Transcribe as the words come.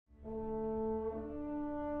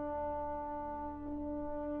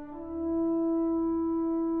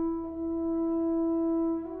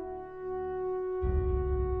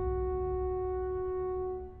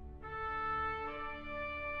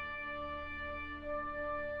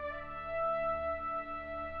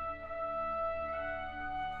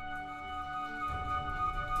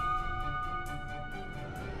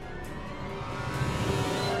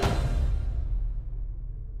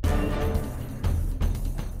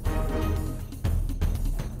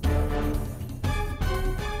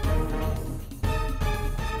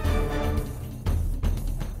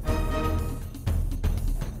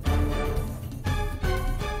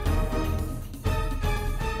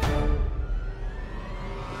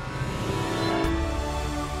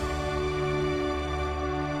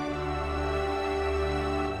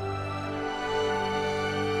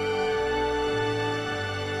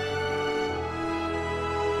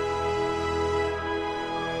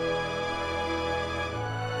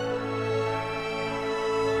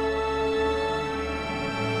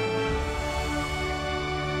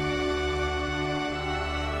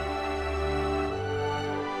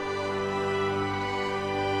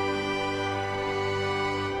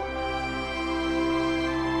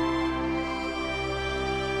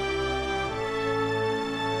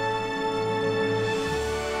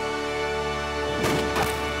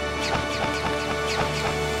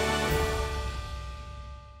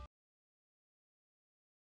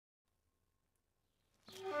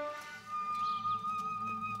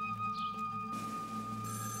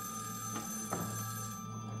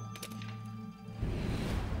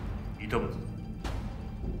たものだ。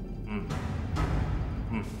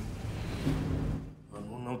あ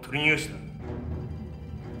の女を取り逃がした。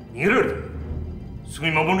逃げられた。すぐ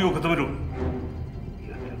に守りを固めろ。奴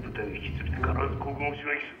は部隊を引き連れて必ず国軍を襲撃す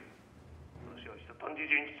る。私は明日探偵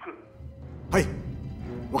陣に着く。はい、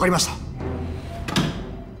わかりました。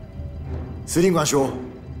司令官说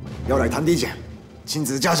要来探地检，亲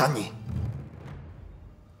自加斩你。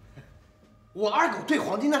我二狗对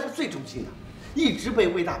皇军那是最忠心的，一直被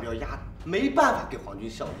魏大彪压着，没办法给皇军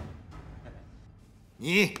效力。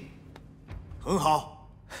你很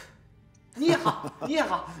好，你也好，你也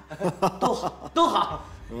好，都好，都好。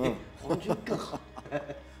皇军更好。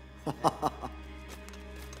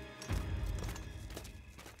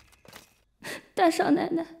大少奶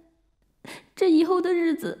奶，这以后的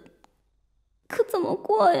日子可怎么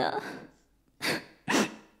过呀？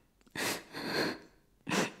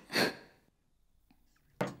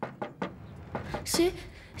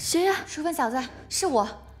谁呀？淑芬嫂子，是我。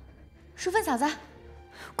淑芬嫂子，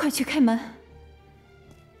快去开门！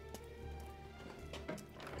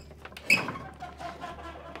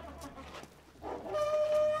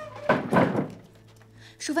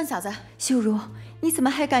淑芬嫂子，秀茹，你怎么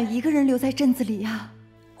还敢一个人留在镇子里呀？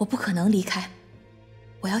我不可能离开，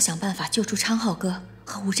我要想办法救出昌浩哥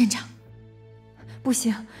和吴镇长。不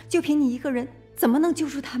行，就凭你一个人，怎么能救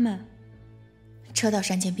出他们？车到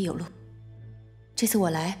山前必有路。这次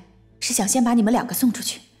我来是想先把你们两个送出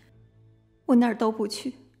去。我哪儿都不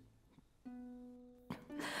去，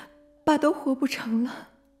爸都活不成了，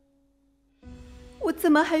我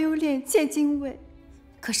怎么还有脸见京卫？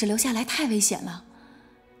可是留下来太危险了，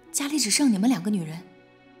家里只剩你们两个女人，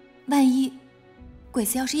万一鬼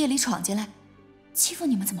子要是夜里闯进来，欺负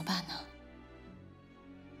你们怎么办呢？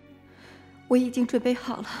我已经准备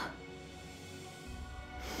好了，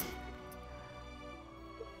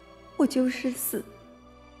我就是死，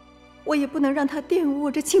我也不能让他玷污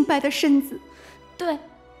我这清白的身子。对，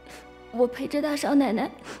我陪着大少奶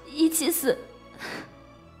奶一起死。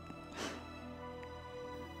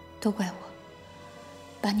都怪我，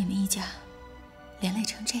把你们一家连累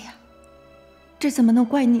成这样。这怎么能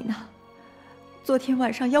怪你呢？昨天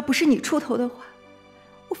晚上要不是你出头的话，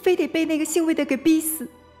我非得被那个姓魏的给逼死。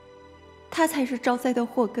他才是招灾的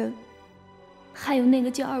祸根。还有那个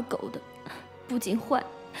叫二狗的，不仅坏，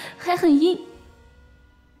还很阴。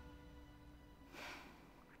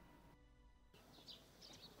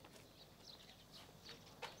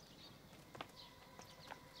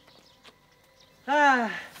哎，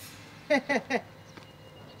嘿嘿嘿，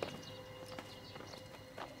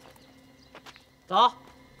走，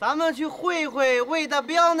咱们去会会魏大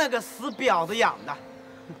彪那个死婊子养的。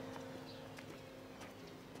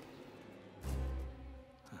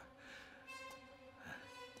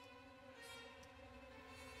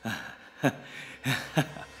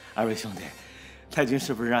二位兄弟，太君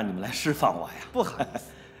是不是让你们来释放我呀？不好意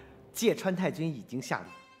思，芥川太君已经下令，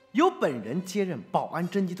由本人接任保安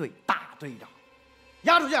侦缉队大队长。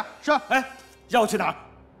押出去！是。哎，要我去哪儿？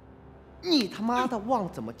你他妈的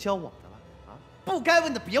忘怎么教我的了啊！不该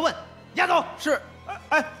问的别问，押走。是。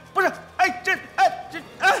哎，不是，哎，这，哎，这，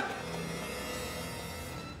哎。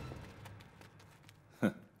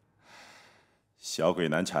哼，小鬼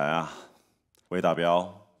难缠啊！魏大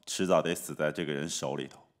彪迟早得死在这个人手里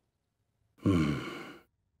头。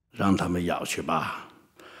让他们咬去吧。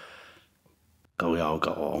狗咬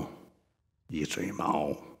狗，一嘴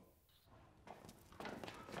毛。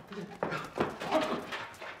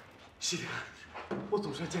西莲，我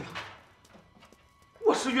总算见到你，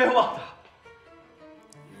我是冤枉的。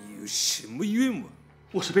你有什么冤枉？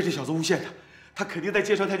我是被这小子诬陷的，他肯定在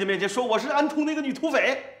芥川太监面前说我是暗通那个女土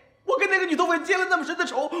匪。我跟那个女土匪结了那么深的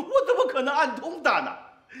仇，我怎么可能暗通她呢？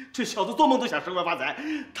这小子做梦都想升官发财，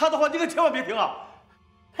他的话你可千万别听啊！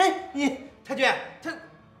嘿，你太君，他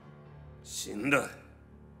行了，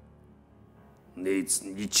那次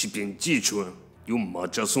你欺骗芥川，用马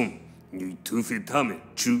家送女土匪他们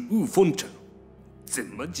去雾峰城，怎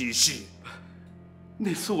么解释？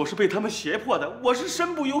那次我是被他们胁迫的，我是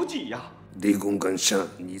身不由己呀。雷公赶上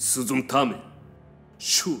你失踪他们，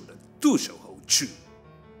受了多少好处？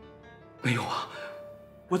没有啊，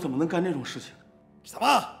我怎么能干那种事情？什么？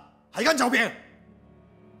还敢狡辩？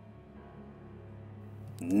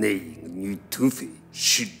那个女土匪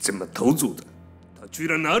是怎么逃走的？她去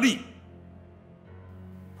了哪里？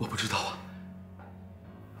我不知道啊。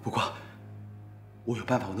不过，我有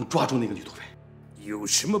办法，我能抓住那个女土匪。有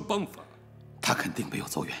什么办法？她肯定没有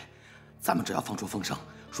走远，咱们只要放出风声，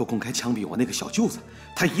说公开枪毙我那个小舅子，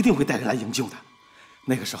她一定会带人来营救的。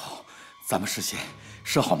那个时候，咱们事先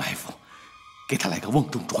设好埋伏，给她来个瓮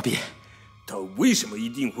中捉鳖。她为什么一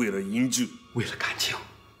定会来营救？为了感情。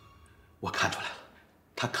我看出来了，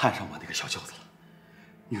他看上我那个小舅子了。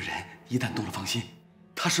女人一旦动了芳心，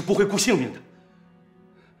她是不会顾性命的。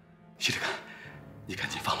徐志干，你赶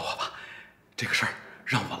紧放了我吧，这个事儿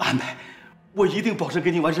让我来安排，我一定保证给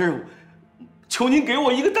你完成任务。求您给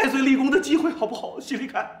我一个戴罪立功的机会，好不好，徐立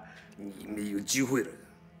开？你没有机会了，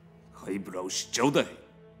还不老实交代，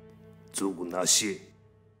做过那些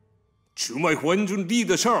出卖皇军力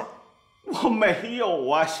的事儿。我没有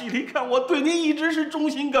啊，徐立开，我对您一直是忠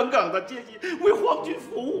心耿耿的，竭尽为皇军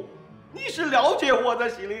服务。你是了解我的，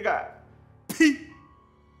徐立开。呸！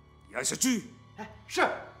压下去。哎，是。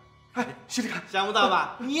哎，徐立开，想不到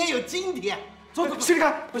吧？你也有今天。走走，徐立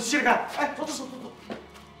开，徐立开，哎，走走走走走。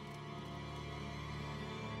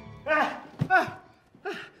哎哎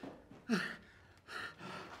哎！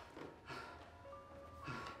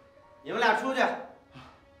你们俩出去，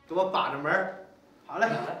给我把着门。好嘞。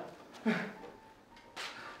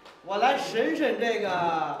我来审审这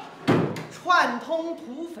个串通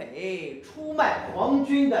土匪、出卖皇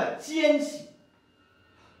军的奸细。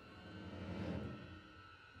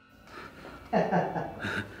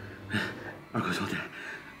二哥兄弟，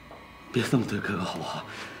别这么对哥哥好不好？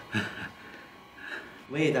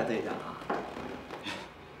魏大队长啊，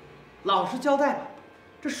老实交代吧，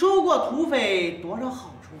这收过土匪多少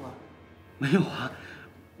好处啊？没有啊，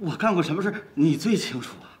我干过什么事你最清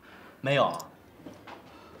楚啊。没有，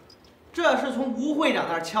这是从吴会长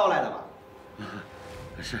那儿敲来的吧？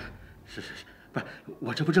是，不是，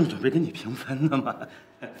我这不正准备跟你平分呢吗？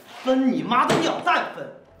分你妈的鸟蛋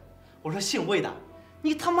分！我说姓魏的，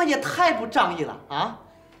你他妈也太不仗义了啊！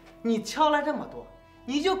你敲来这么多，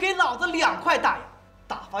你就给老子2块大洋，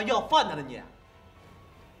打发要饭的了你！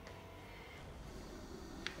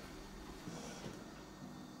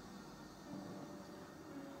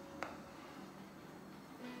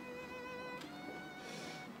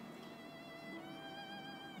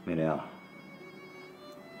美玲，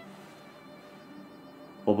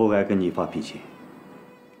我不该跟你发脾气。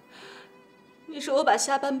你说我把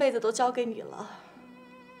下半辈子都交给你了，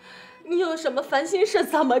你有什么烦心事，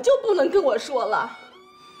怎么就不能跟我说了？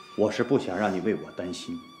我是不想让你为我担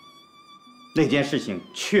心。那件事情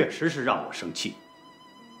确实是让我生气。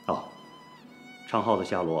哦，昌浩的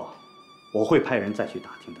下落，我会派人再去打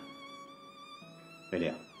听的。美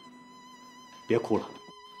玲，别哭了。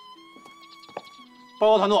报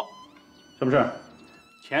告团座，什么事？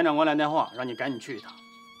钱长官来电话，让你赶紧去一趟。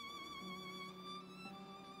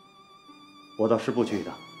我到师部去一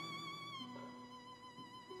趟。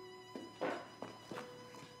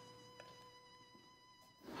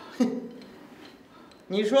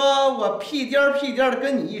你说我屁颠儿屁颠儿的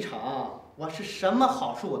跟你一场，我是什么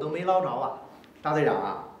好处我都没捞着啊！大队长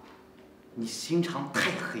啊，你心肠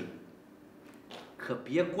太黑，可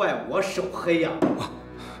别怪我手黑呀！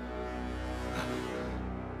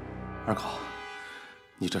二狗，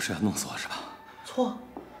你这是要弄死我是吧？错，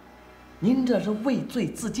您这是畏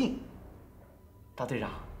罪自尽。大队长，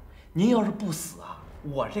您要是不死啊，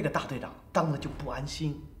我这个大队长当的就不安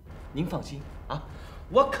心。您放心啊，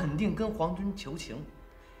我肯定跟皇军求情，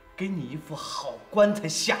给你一副好棺材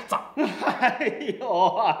下葬。哎呦，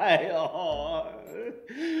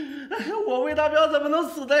我魏大彪怎么能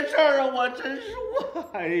死在这儿啊？我真是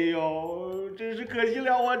哎呦，真是可惜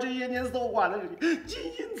了我这些年搜刮的金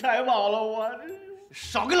银财宝了，我这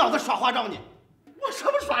少跟老子耍花招你！我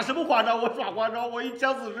耍什么花招？我耍花招？我一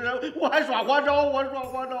将死之人，我还耍花招？我耍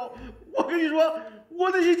花招？我跟你说，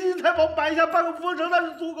我那些金银财宝买一下半个富城那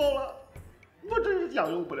是足够了，我真是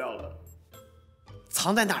享用不了了。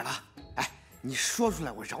藏在哪儿了？哎，你说出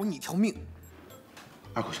来，我饶你一条命。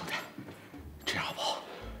二狗兄弟，这样好不好？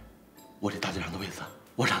我这大队长的位子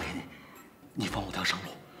我让给你，你放我条生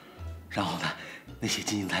路，然后呢，那些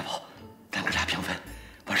金银财宝咱哥俩平分，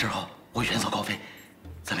完事后我远走高飞，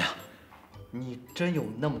怎么样？你真有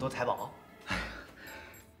那么多财宝？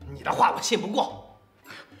你的话我信不过。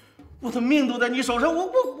我的命都在你手上，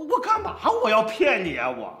我干嘛我要骗你啊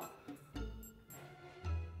我？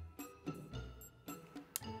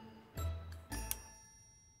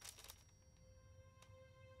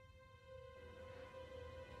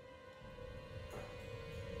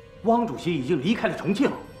汪主席已经离开了重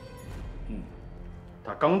庆。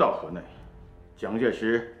他刚到河内，蒋介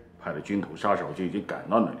石派了军统杀手就已经赶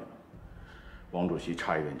到那里了。汪主席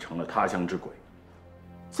差一点成了他乡之鬼。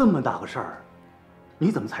这么大个事儿，你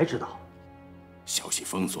怎么才知道？消息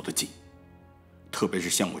封锁的紧，特别是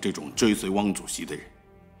像我这种追随汪主席的人，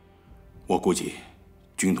我估计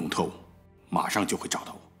军统特务马上就会找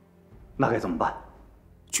到我。那该怎么办？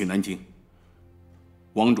去南京。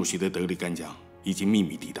汪主席的得力干将已经秘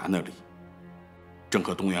密抵达那里，正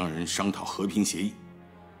和东洋人商讨和平协议。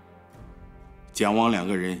蒋王两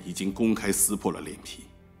个人已经公开撕破了脸皮，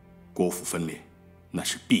国府分裂，那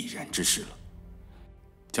是必然之事了。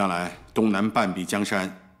将来东南半壁江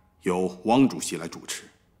山由汪主席来主持。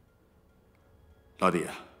老弟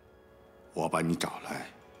啊，我把你找来，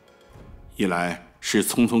一来是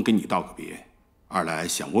匆匆跟你道个别，二来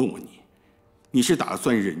想问问你，你是打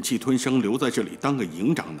算忍气吞声留在这里当个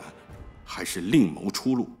营长呢，还是另谋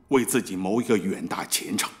出路，为自己谋一个远大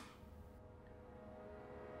前程？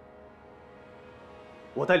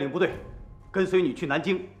我带领部队，跟随你去南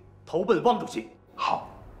京，投奔汪主席。好，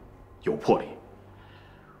有魄力。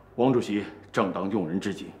汪主席正当用人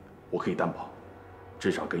之际，我可以担保，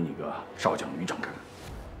至少给你个少将旅长看看。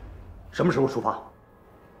什么时候出发？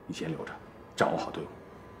你先留着，掌握好队伍，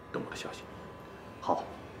等我的消息。好，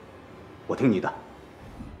我听你的。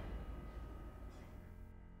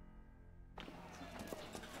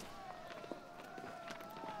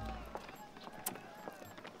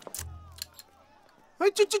哎，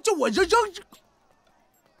这我扔，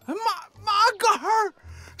哎妈个儿！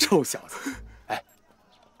臭小子！哎，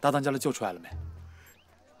大当家的救出来了没？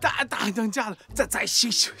大当家的在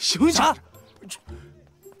行刑，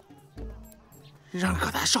让葛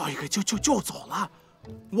大少爷给救走了。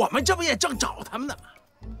我们这不也正找他们呢吗？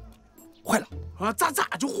坏了啊！咋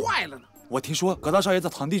就坏了呢？我听说葛大少爷在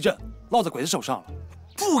唐地镇落在鬼子手上了。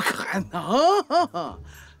不可能！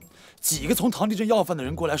几个从唐地镇要饭的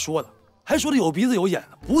人过来说的。还说的有鼻子有眼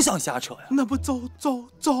的，不像瞎扯呀！那不走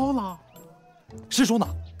了？师叔呢？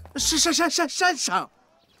是山上。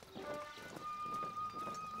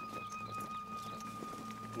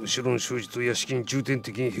後ろの障子と屋敷に重点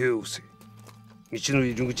的に兵を伏せ、道の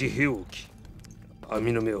入り口へ兵を置き、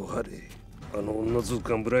網の目を張れ。あの女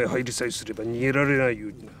族が村へ入りさえすれば逃げられないよ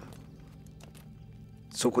うにな。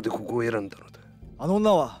そこでここを選んだのだ。あの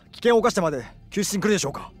女は危険を冒してまで救出に来るでしょ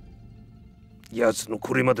うか？奴の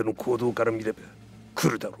これまでの行動から見れば来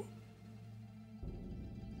るだろう。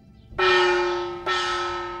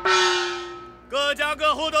各家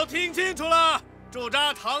各户都听清楚了，驻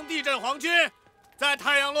扎唐地镇皇军，在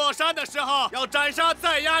太阳落山的时候要斩杀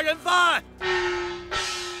在押人犯。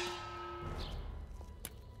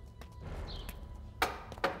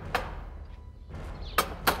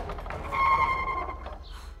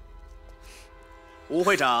吴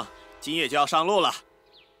会长今夜就要上路了。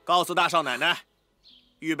告诉大少奶奶，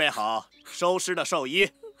预备好收尸的寿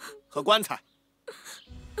衣和棺材。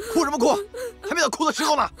哭什么哭？还没到哭的时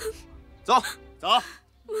候呢。走。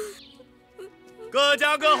各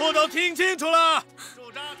家各户都听清楚了，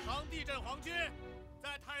驻扎唐地镇皇军，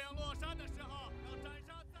在太阳落山的时候要斩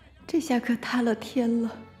杀在押。这下可塌了天了。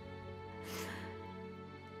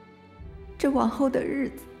这往后的日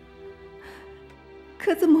子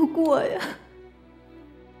可怎么过呀？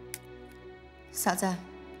嫂子。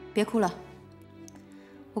别哭了，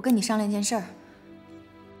我跟你商量件事儿。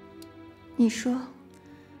你说，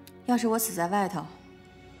要是我死在外头，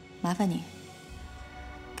麻烦你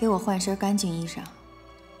给我换身干净衣裳，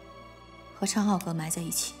和昌浩哥埋在一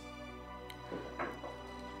起。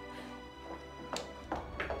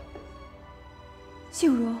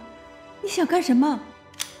秀茹，你想干什么？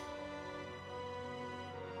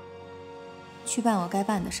去办我该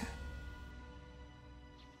办的事儿。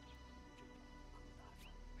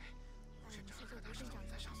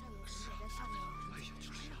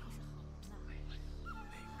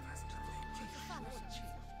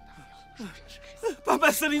坂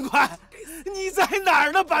本司令官，你在哪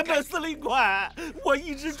儿呢？坂本司令官，我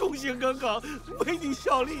一直忠心耿耿，为你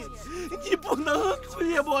效力，你不能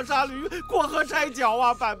夜泊杀驴，过河拆桥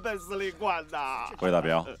啊！坂本司令官呐！魏大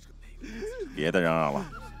彪，别的嚷嚷了，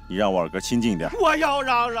你让我二哥清静点。我要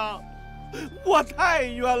嚷嚷，我太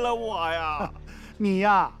冤了我呀！你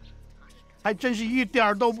呀，还真是一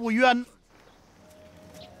点都不冤。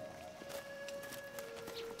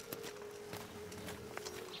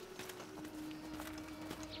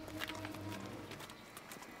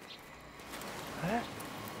哎，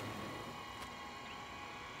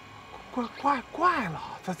怪了，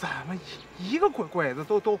怎么一个鬼子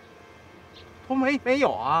都没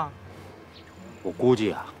有啊？我估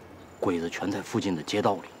计啊，鬼子全在附近的街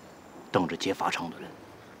道里，等着劫法场的人。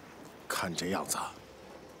看这样子，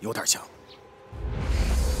有点像。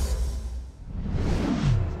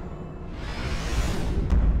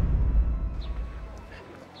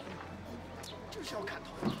就是要砍头，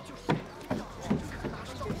就是。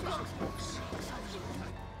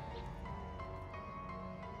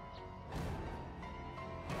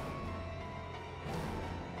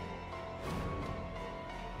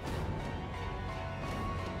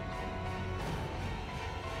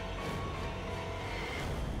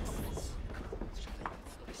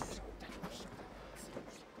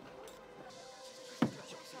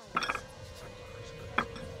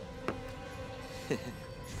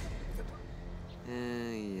哎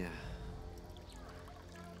呀，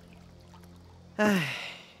哎，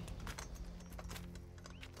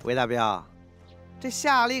韦大彪，这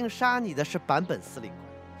下令杀你的是坂本司令官，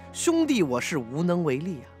兄弟我是无能为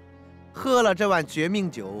力啊。喝了这碗绝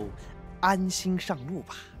命酒，安心上路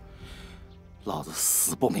吧。老子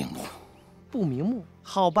死不瞑目。不瞑目，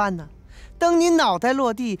好办呢。等你脑袋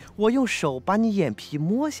落地，我用手把你眼皮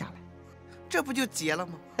摸下来，这不就结了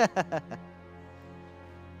吗？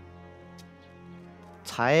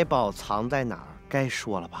财宝藏在哪儿？该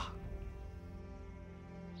说了吧？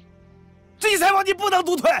这些财宝你不能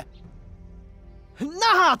独吞。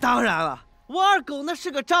那当然了，我二狗那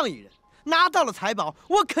是个仗义人，拿到了财宝，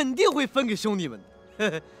我肯定会分给兄弟们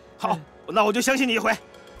的。好，那我就相信你一回。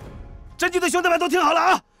真金的兄弟们都听好了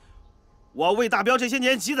啊！我魏大彪这些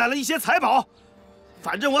年积攒了一些财宝，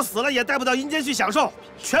反正我死了也带不到阴间去享受，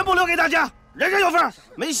全部留给大家，人人有份。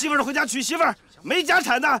没媳妇的回家娶媳妇，没家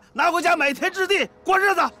产的拿回家买田置地过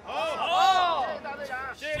日子。好，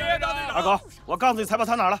谢谢大队长。二狗，我告诉你财宝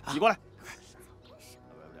藏哪儿了，你过来。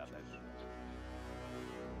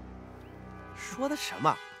说的什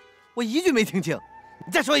么？我一句没听清，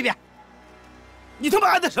你再说一遍。你他妈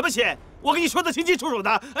安的什么心？我跟你说的清清楚楚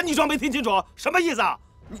的，你装没听清楚，什么意思啊？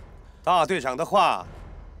大队长的话，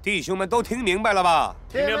弟兄们都听明白了吧？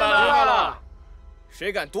听明白了。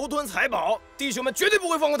谁敢独吞财宝，弟兄们绝对不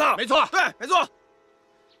会放过他。没错，对，没错。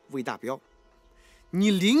魏大彪，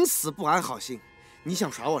你临死不安好心，你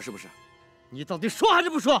想耍我是不是？你到底说还是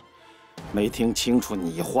不说？没听清楚，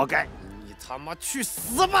你活该！你他妈去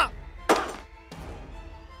死吧！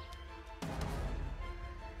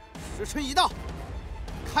时辰一到，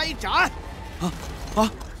开斩！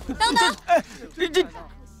等等！哎，这。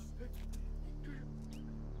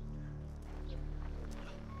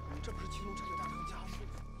这不是青龙寨的大当家吗？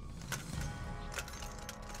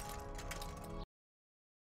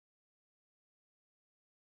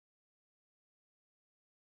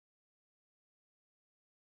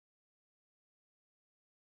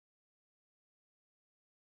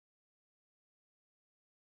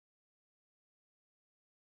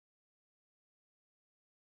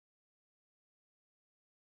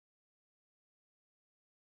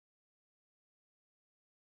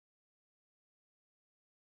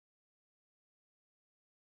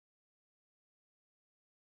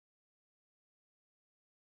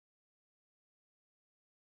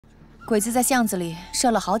鬼子在巷子里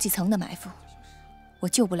设了好几层的埋伏，我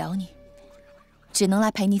救不了你，只能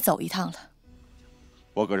来陪你走一趟了。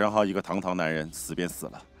我葛然浩一个堂堂男人死便死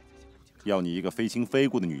了，要你一个非亲非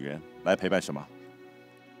故的女人来陪伴什么？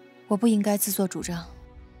我不应该自作主张，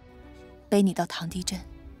背你到唐地镇。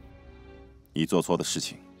你做错的事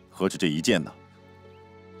情何止这一件呢？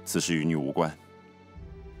此事与你无关，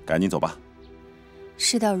赶紧走吧。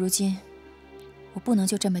事到如今，我不能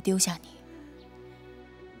就这么丢下你。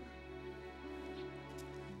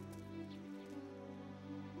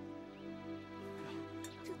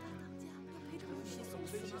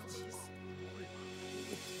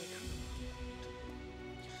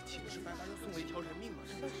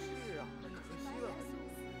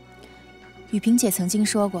雨萍姐曾经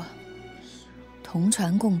说过，同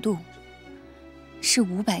船共渡是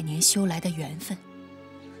500年修来的缘分。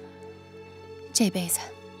这辈子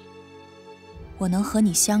我能和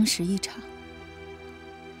你相识一场，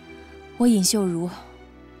我尹秀茹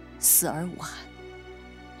死而无憾。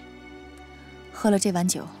喝了这碗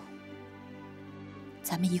酒，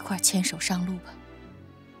咱们一块牵手上路吧。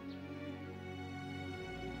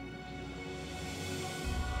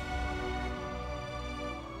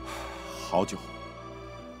好久。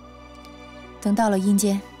等到了阴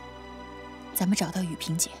间，咱们找到雨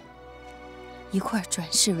萍姐，一块转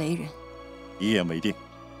世为人。一言为定。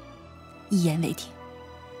一言为定。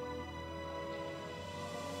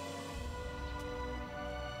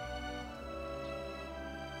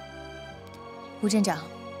吴镇长，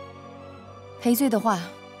赔罪的话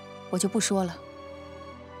我就不说了。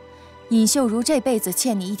尹秀茹这辈子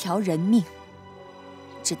欠你一条人命，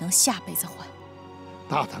只能下辈子还。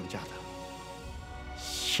大当家的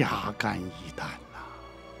侠肝义胆呐！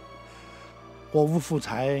我吴福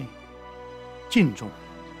才敬重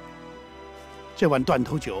这碗断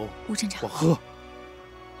头酒，吴镇长，我喝。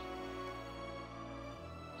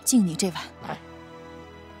敬你这碗。来，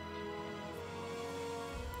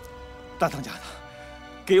大当家的，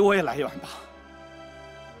给我也来一碗吧。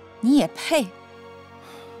你也配？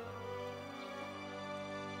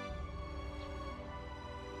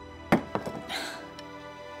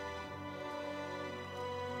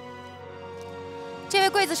这位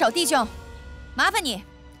刽子手弟兄，麻烦你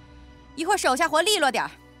一会儿手下活利落点，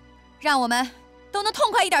让我们都能痛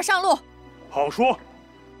快一点上路。好说。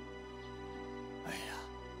哎呀，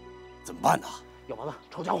怎么办呢？要完了，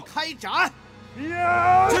抄家伙！开斩！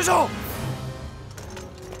接手！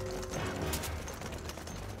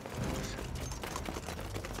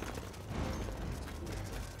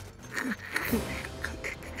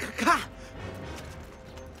看！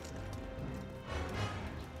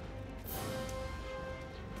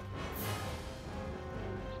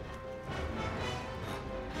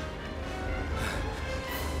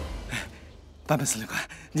坂本司令官，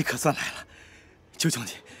你可算来了！求求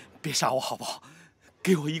你，别杀我好不好？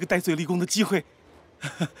给我一个戴罪立功的机会。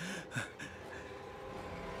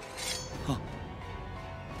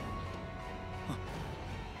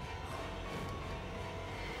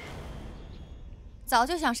早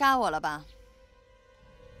就想杀我了吧？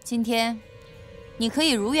今天，你可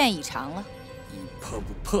以如愿以偿了。一破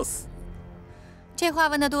不破死。这话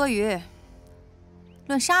问的多余。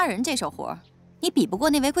论杀人这手活，你比不过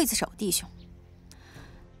那位刽子手弟兄。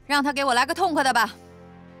让他给我来个痛快的吧。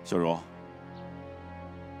秀茹，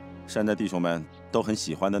山寨弟兄们都很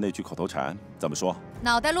喜欢的那句口头禅怎么说？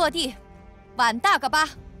脑袋落地，碗大个疤。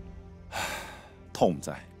痛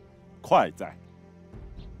在，快在。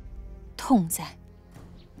痛在，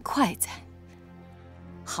快在。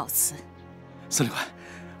好词。司令官，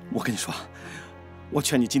我跟你说，我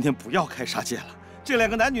劝你今天不要开杀戒了。这两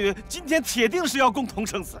个男女今天铁定是要共同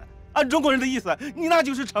生死。按中国人的意思，你那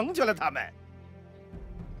就是成全了他们。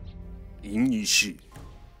尹医師、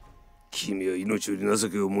君は命より情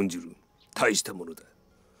けを重んじる大したものだ。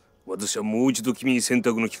私はもう一度君に選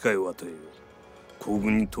択の機会を与えよう。皇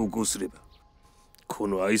軍に投降すれば、こ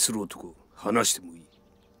の愛する男を離してもいい。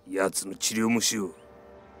奴の治療もしよう。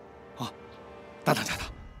啊，大当家的，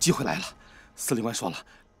机会来了！司令官说了，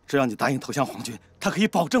只要你答应投降皇军，他可以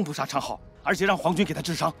保证不杀昌浩，而且让皇军给他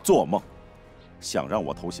治伤。做梦！想让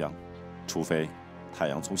我投降，除非太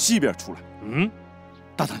阳从西边出来。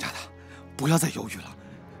大当家的，不要再犹豫了，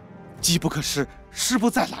机不可失，失不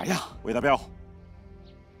再来呀！韦大彪，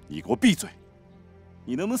你给我闭嘴！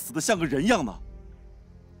你能不能死得像个人样呢？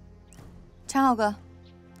昌浩哥，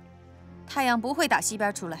太阳不会打西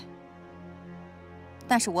边出来，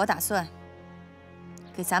但是我打算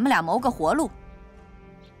给咱们俩谋个活路，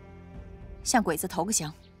向鬼子投个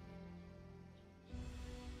降。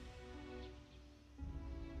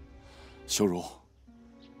秀茹，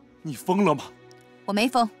你疯了吗？我没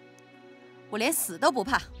疯，我连死都不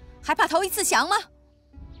怕，还怕投一次降吗？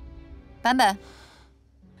坂本，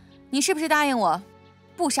你是不是答应我，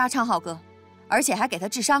不杀昌浩哥，而且还给他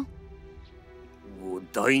治伤？我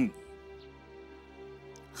答应你。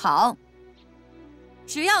好，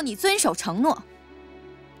只要你遵守承诺，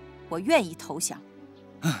我愿意投降。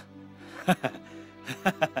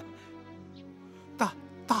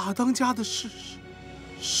大当家的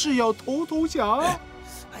是要投降？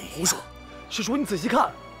胡说！师叔，你仔细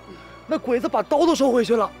看，那鬼子把刀都收回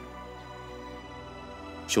去了。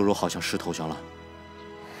秀茹好像是投降了。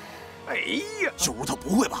哎呀，秀茹她不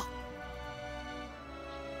会吧？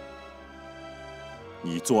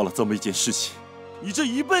你做了这么一件事情，你这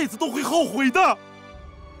一辈子都会后悔的。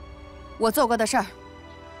我做过的事儿，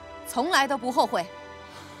从来都不后悔。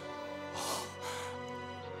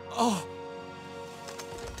哦，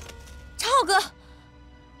昌浩哥，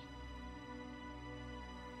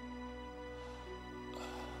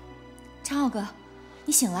昌浩哥，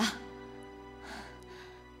你醒了，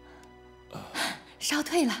烧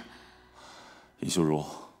退了。尹秀茹，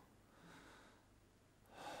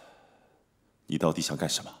你到底想干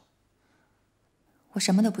什么？我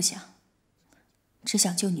什么都不想，只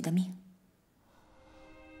想救你的命。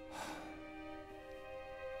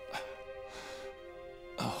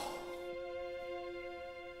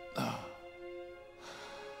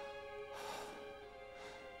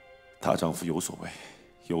大丈夫有所为，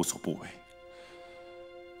有所不为。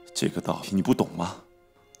这个道理你不懂吗？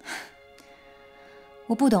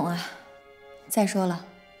我不懂啊。再说了，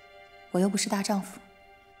我又不是大丈夫。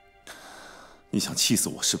你想气死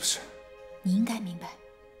我是不是？你应该明白，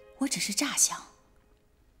我只是诈降。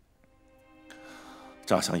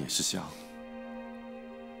诈降也是降。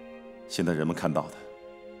现在人们看到的，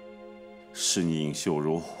是你尹秀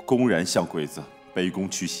茹公然向鬼子卑躬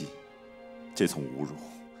屈膝，这层侮辱，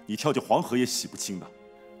你跳进黄河也洗不清的。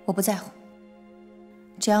我不在乎，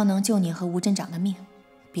只要能救你和吴镇长的命，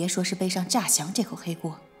别说是背上诈降这口黑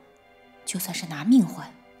锅，就算是拿命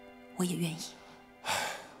换，我也愿意。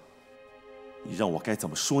你让我该怎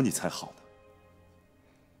么说你才好呢？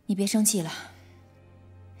你别生气了，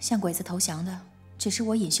向鬼子投降的只是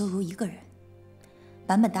我尹秀茹一个人。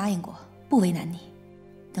坂本答应过，不为难你。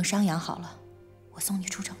等伤养好了，我送你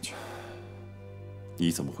出城去。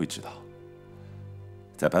你怎么会知道？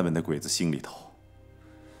在版本的鬼子心里头，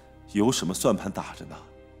有什么算盘打着呢？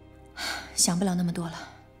想不了那么多了，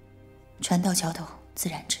船到桥头自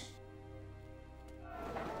然直。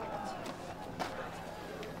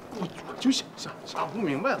我就想不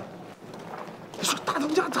明白了，你说大当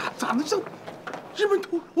家咋能向日本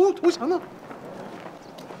投降呢？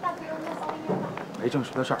没证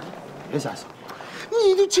实的事儿，别瞎想。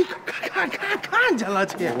你都去看见了，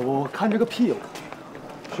去。我看这个屁了。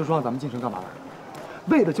师叔让咱们进城干嘛来？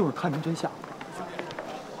为的就是探明真相。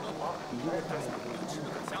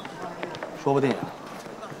说不定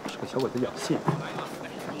是个小鬼子演戏。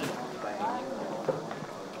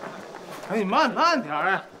哎，你慢点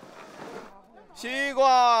啊！西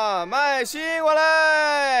瓜，卖西瓜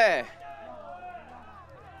嘞！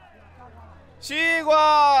西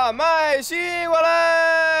瓜，卖西瓜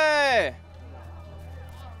嘞！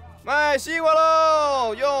卖西瓜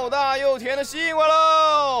喽，又大又甜的西瓜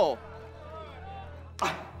喽！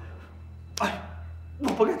我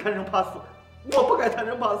不该贪生怕死，我不该贪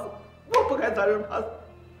生怕死，我不该贪生怕死。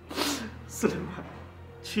司令官，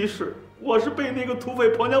其实我是被那个土匪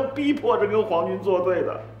婆娘逼迫着跟皇军作对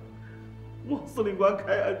的，望司令官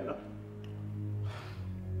开恩呐。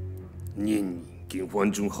你跟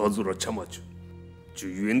皇军合作了这么久，就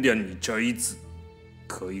原谅你这一次，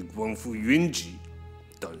可以官复原职。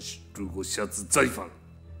但是如果下次再犯，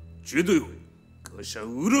绝对会格杀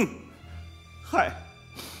勿论。嗨，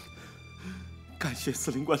感谢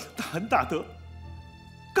司令官的大恩大德，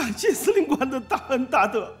感谢司令官的大恩大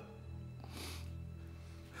德。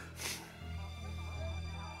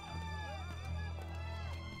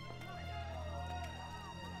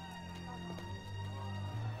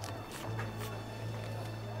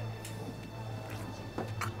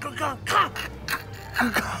看，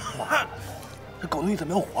这狗东西怎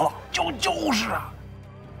么又活了？就是啊！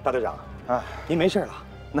大队长，啊，您没事了？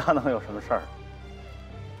那能有什么事儿？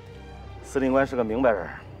司令官是个明白人，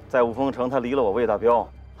在五峰城他离了我魏大彪，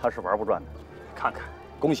他是玩不转的。看看，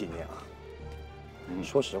恭喜您啊！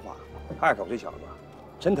说实话，二狗这小子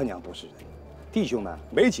真他娘不是人，弟兄们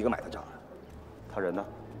没几个买他账的。他人呢？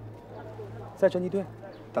在侦缉队，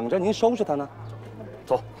等着您收拾他呢。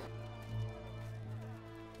走。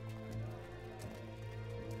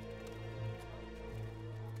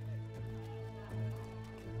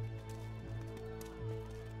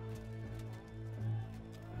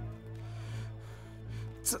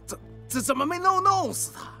这怎么没弄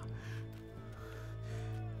死他？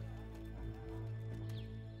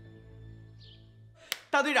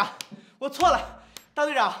大队长，我错了。大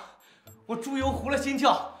队长，我猪油糊了心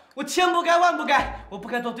跳，我千不该万不该，我不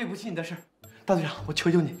该做对不起你的事。大队长，我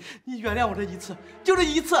求求你，你原谅我这一次，就这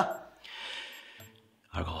一次。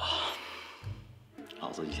二狗啊，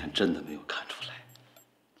老子以前真的没有看出来，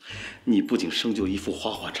你不仅生就一副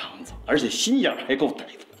花花肠子，而且心眼还够歹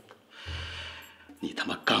毒。你他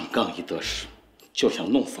妈刚一得势，就想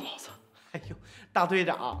弄死老子！哎呦，大队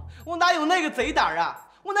长，我哪有那个贼胆啊？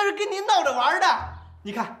我那是跟您闹着玩的。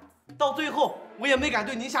你看到最后，我也没敢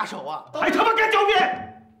对您下手啊，还他妈敢狡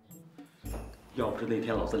辩！要不是那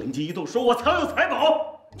天老子灵机一动，说我藏有财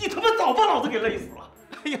宝，你他妈早把老子给累死了！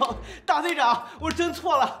哎呦，大队长，我真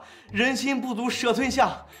错了，人心不足蛇吞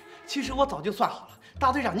象。其实我早就算好了，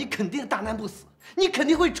大队长你肯定大难不死，你肯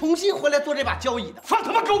定会重新回来做这把交椅的。放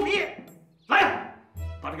他妈狗屁！来呀！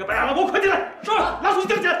把这个白眼狼给我捆起来！是，拿出去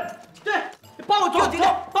吊起来。对，把我吊起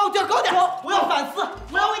来，把我吊高点。我要反思，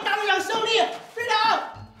我要为大队长效力。队长。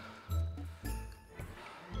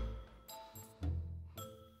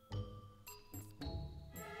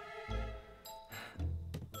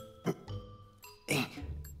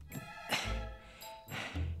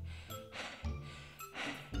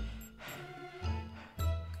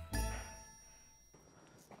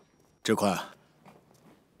志坤，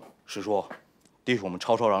师叔，弟兄们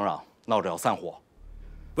吵吵嚷嚷，闹着要散伙，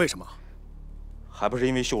为什么？还不是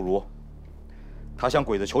因为秀茹，她向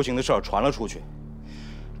鬼子求情的事儿传了出去，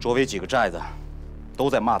周围几个寨子都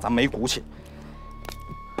在骂咱没骨气。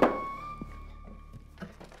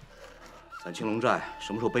咱青龙寨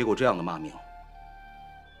什么时候背过这样的骂名？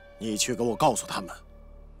你去给我告诉他们，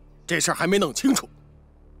这事儿还没弄清楚，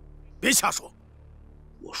别瞎说。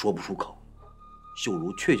我说不出口。秀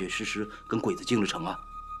茹确确实实跟鬼子进了城啊！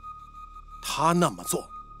他那么做，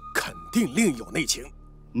肯定另有内情。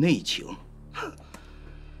内情？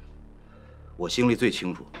我心里最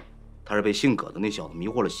清楚，他是被姓葛的那小子迷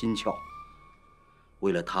惑了心窍。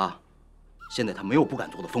为了他，现在他没有不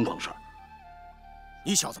敢做的疯狂事儿。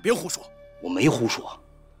你小子别胡说！我没胡说，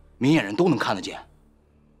明眼人都能看得见。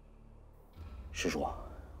师叔，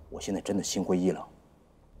我现在真的心灰意冷，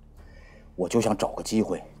我就想找个机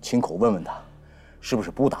会亲口问问他。是不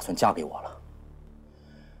是不打算嫁给我了？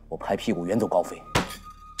我拍屁股远走高飞。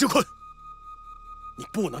志坤，你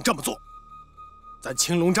不能这么做，咱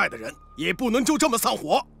青龙寨的人也不能就这么散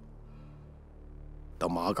伙。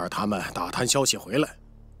等马杆他们打探消息回来，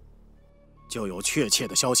就有确切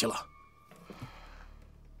的消息了。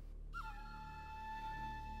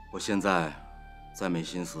我现在再没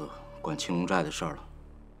心思管青龙寨的事儿了。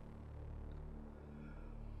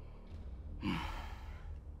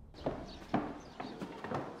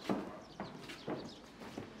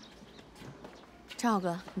张浩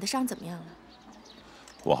哥，你的伤怎么样了？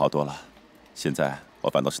我好多了，现在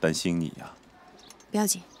我反倒是担心你呀。不要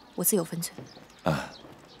紧，我自有分寸。啊，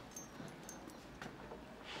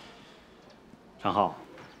常浩，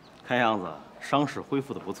看样子伤势恢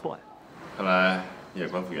复的不错呀。看来你也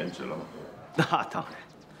官复原职了吗？那当然，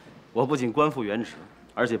我不仅官复原职，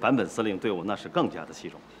而且坂本司令对我那是更加的器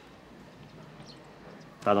重。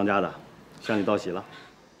大当家的，向你道喜了。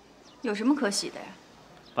有什么可喜的呀？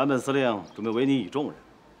坂本司令准备委你以重任，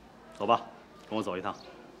走吧，跟我走一趟。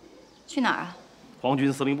去哪儿啊？皇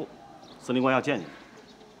军司令部，司令官要见你。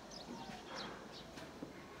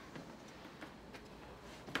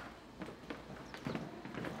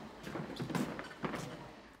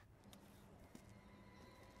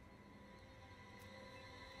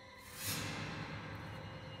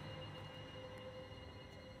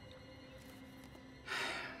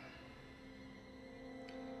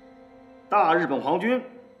大日本皇军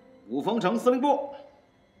五峰城司令部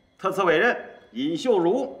特此委任尹秀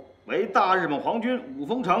茹为大日本皇军五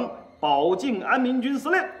峰城保境安民军司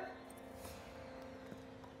令。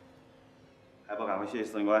还不赶快谢谢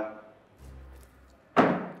司令官？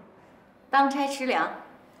当差吃粮，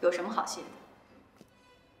有什么好谢的？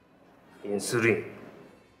尹司令，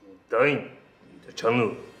你答应你的承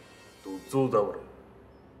诺都做到了。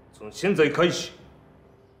从现在开始，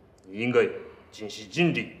你应该尽心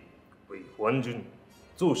尽力为皇军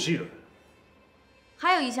做事了。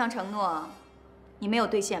还有一项承诺，你没有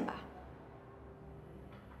兑现吧？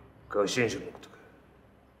高先生のことか。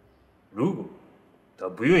如果他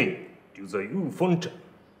不愿意留在御方站，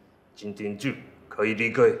今天就可以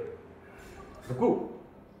离开。不过，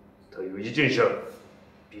他有一件事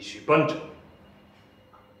必须办成。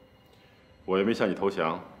我又没向你投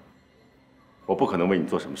降，我不可能为你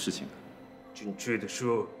做什么事情的。准确的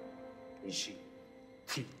说，你是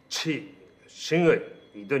替这深爱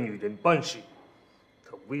你的女人办事。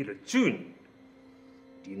他为了救你，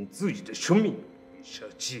连自己的生命也舍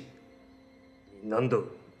弃。你难道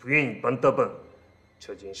不愿意帮他办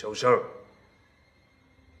这件小事儿？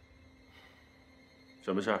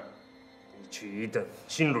什么事儿？你去一趟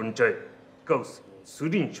青龙寨，告诉你司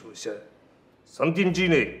令手下，3天之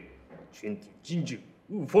内全体进驻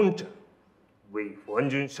御方站，为皇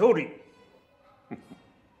军效力。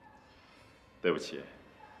对不起，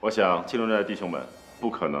我想青龙寨的弟兄们不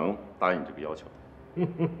可能答应你这个要求。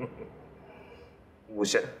我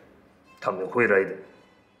想他们会来的。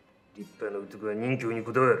立派な男が人形に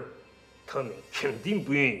こだわる。他们肯定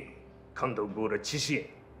不愿意看到我的期限。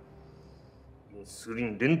因司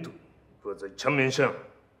令领导挂在墙面上。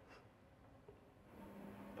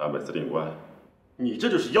坂本司令官，你这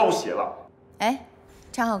就是要挟了。哎，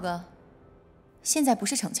张浩哥，现在不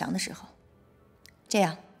是逞强的时候。这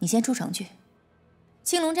样，你先出城去。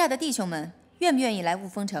青龙寨的弟兄们愿不愿意来雾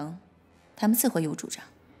峰城，他们自会有主张。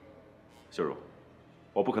秀茹，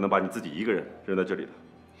我不可能把你自己一个人扔在这里的。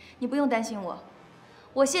你不用担心我，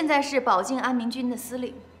我现在是保境安民军的司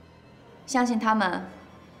令，相信他们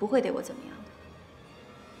不会对我怎么样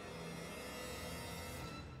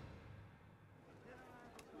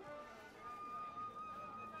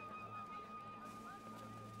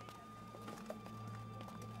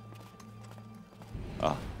的。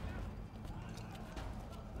啊。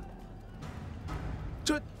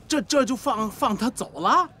这就放他走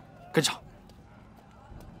了？跟上。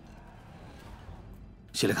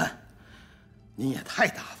谢立看，你也太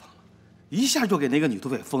大方了，一下就给那个女土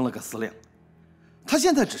匪封了个司令。他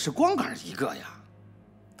现在只是光杆一个呀。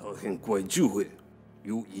他很快就会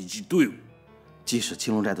有一支队伍。即使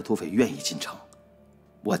青龙寨的土匪愿意进城，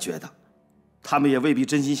我觉得他们也未必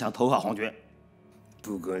真心想投靠皇军。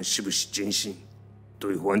不管是不是真心，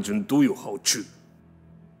对皇军都有好处。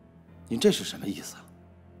你这是什么意思啊？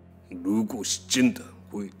如果是真的，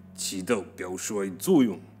会起到表率作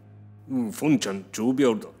用。御方站周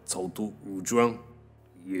边的草土武装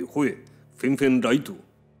也会纷纷来到，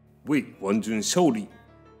为皇军效力。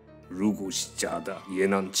如果是假的，也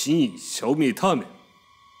能轻易消灭他们。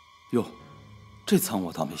哟，这层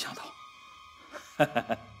我倒没想到，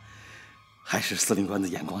还是司令官的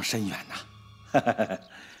眼光深远呐。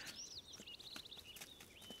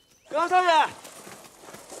杨少爷，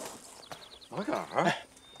马杆儿，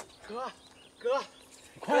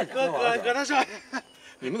快点，搁那上。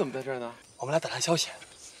你们怎么在这儿呢？我们来打探消息。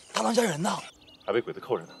大当家人呢？还被鬼子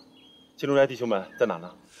扣着呢。青龙寨弟兄们在哪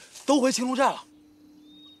呢？都回青龙寨了。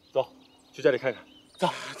走，去寨里看看。走。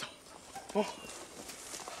哦。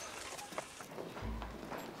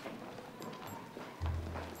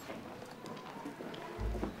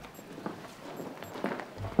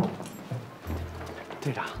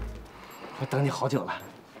队长，我等你好久了。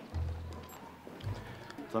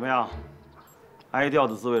怎么样？挨吊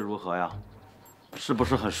的滋味如何呀？是不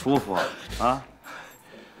是很舒服啊？啊？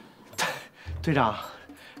队长，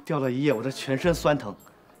吊了一夜，我这全身酸疼，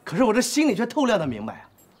可是我这心里却透亮的明白啊。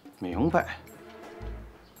明白？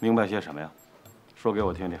明白些什么呀？说给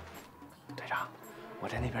我听听。队长，我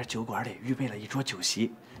在那边酒馆里预备了一桌酒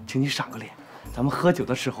席，请你赏个脸。咱们喝酒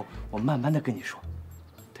的时候，我慢慢的跟你说。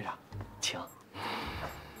队长，请。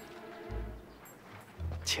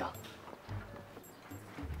请。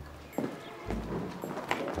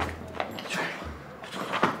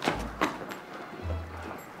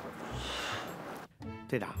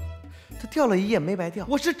队长，他吊了一夜没白吊，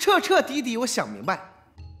我是彻彻底底我想明白。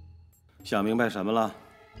想明白什么了？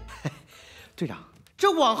队长，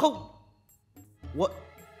这往后，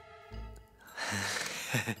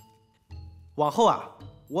往后啊，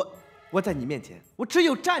我在你面前，我只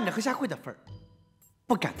有站着和下跪的份儿，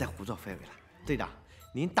不敢再胡作非为了。队长，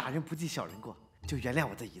您大人不计小人过，就原谅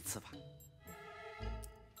我这一次吧。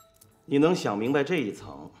你能想明白这一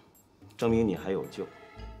层，证明你还有救，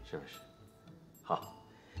是不是？好，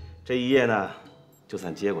这一夜呢，就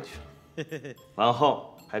算接过去了。往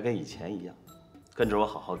后还跟以前一样，跟着我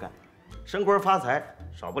好好干，升官发财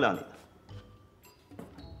少不了你的。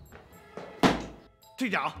队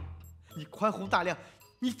长，你宽宏大量，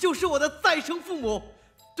你就是我的再生父母。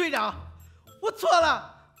队长，我错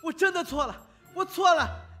了，我真的错了，我错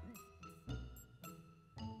了。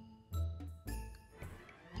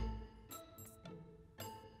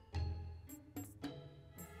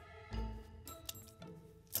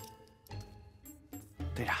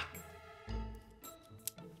队长，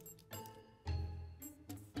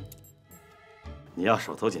你要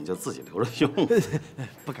手头紧就自己留着用。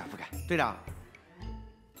不敢不敢，队长。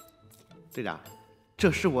队长，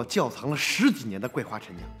这是我窖藏了10几年的桂花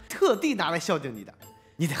陈酿，特地拿来孝敬你的，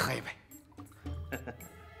你得喝一杯。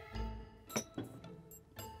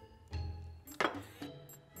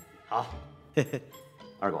好，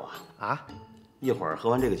二狗啊，一会儿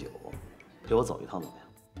喝完这个酒，陪我走一趟怎么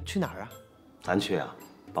样？去哪儿啊？咱去啊，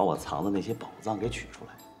把我藏的那些宝藏给取出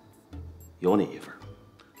来，有你一份。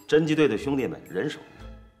侦缉队的兄弟们人手一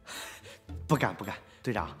份。不敢不敢，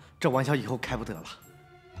队长，这玩笑以后开不得了。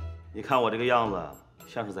你看我这个样子，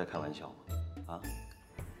像是在开玩笑吗？啊！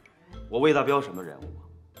我为他标什么人物啊？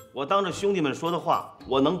我当着兄弟们说的话，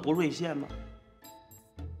我能不兑现吗？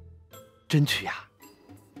真去呀！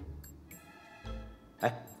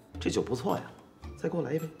哎，这酒不错呀，再给我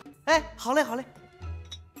来一杯。哎，好嘞好嘞。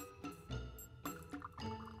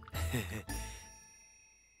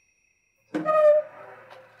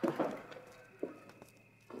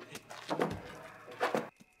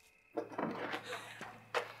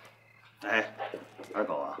哎，二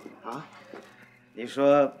狗啊，你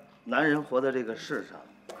说男人活在这个世上，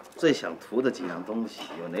最想图的几样东西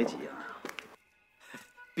有哪几样啊？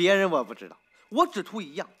别人我不知道，我只图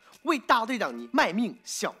一样，为大队长你卖命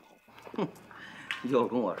效劳。哼，又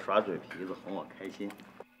跟我耍嘴皮子哄我开心。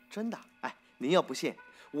真的？哎，您要不信，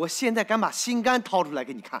我现在敢把心肝掏出来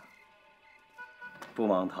给你看。不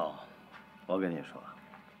忙掏，我跟你说，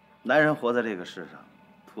男人活在这个世上，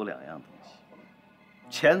图2样东西：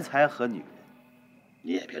钱财和女人。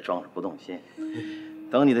你也别装着不动心，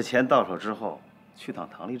等你的钱到手之后，去趟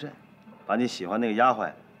唐立镇，把你喜欢那个丫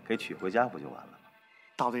鬟给娶回家，不就完了吗？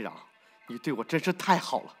大队长，你对我真是太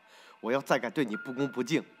好了，我要再敢对你不恭不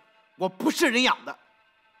敬，我不是人养的。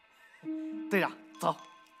队长，走。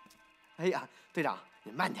哎呀，队长，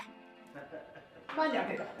你慢点，慢点，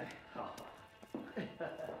队长。好，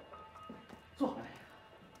坐。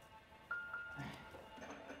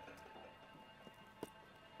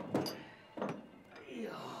哎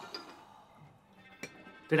呀，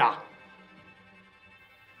队长。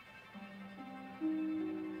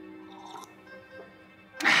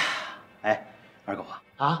哎，二狗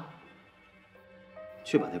啊，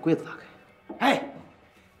去把那柜子打开。哎。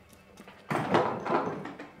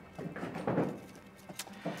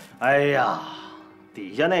哎呀，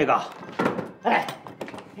底下那个，哎，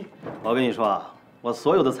我跟你说啊，我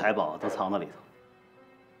所有的财宝都藏在里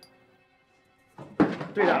头。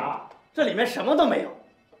队长，这里面什么都没有。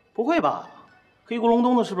不会吧？黑咕隆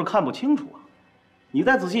咚的，是不是看不清楚啊？你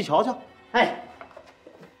再仔细瞧瞧。哎，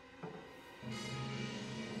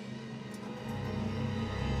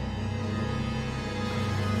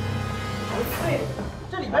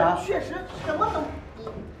确实什么都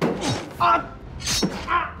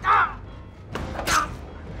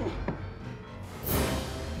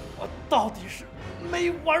我到底是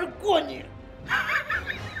没玩过你。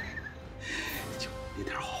就你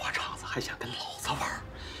那点花花肠子，还想跟老子玩？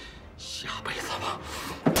下辈子吧！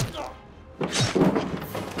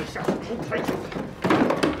下次出台去。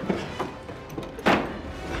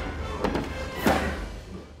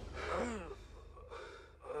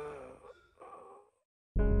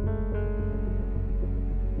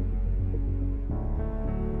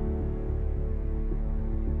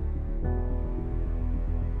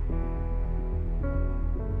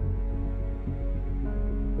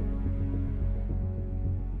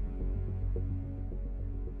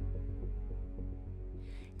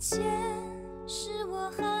前是我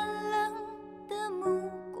寒冷的目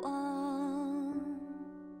光，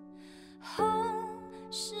后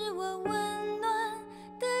是我温暖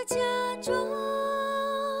的假装，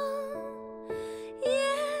也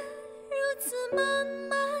如此慢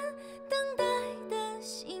慢等待的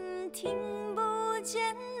心，听不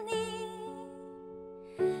见你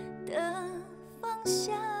的方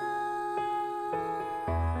向。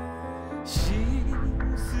心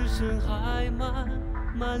似深海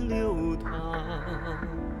慢流淌，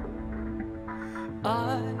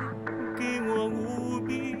爱给我无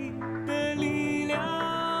比的力量，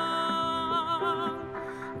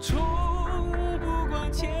冲不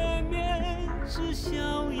管前面是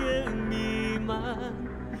硝烟弥漫，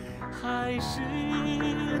还是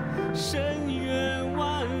深渊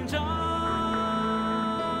万丈。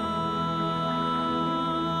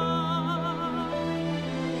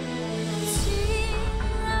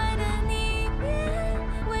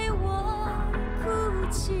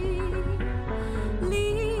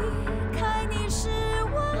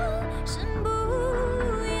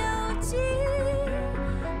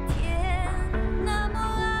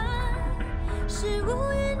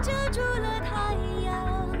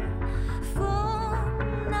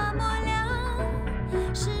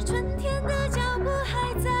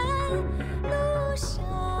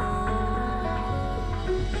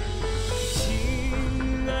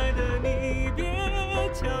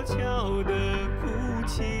悄悄地哭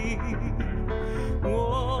泣，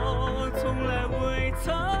我从来未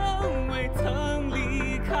曾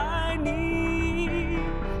离开你，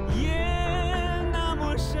夜那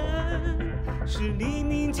么深，是黎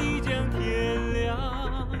明即将天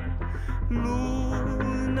亮，路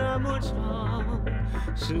那么长，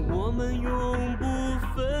是我们永不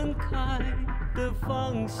分开的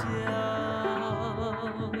方向。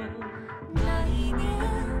那一年，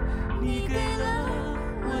你给了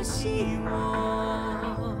我希望，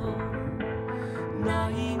那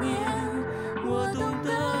一年我懂得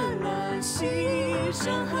了牺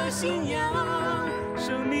牲和信仰，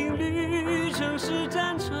生命旅程是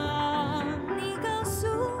战场。你告诉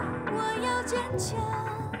我要坚强，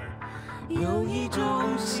有一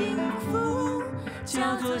种幸福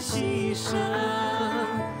叫做牺牲，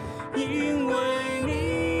因为你。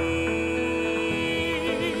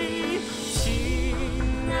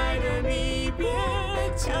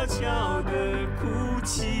悄悄地哭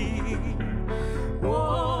泣，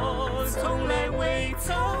我从来未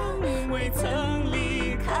曾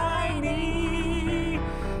离开你。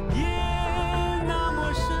夜那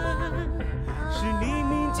么深，是黎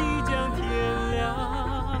明即将天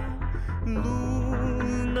亮，路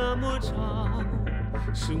那么长，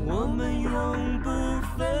是我们永不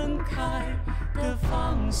分开的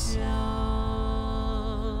方向。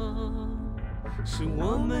是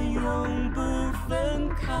我们永不分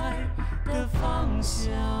开的方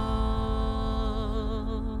向。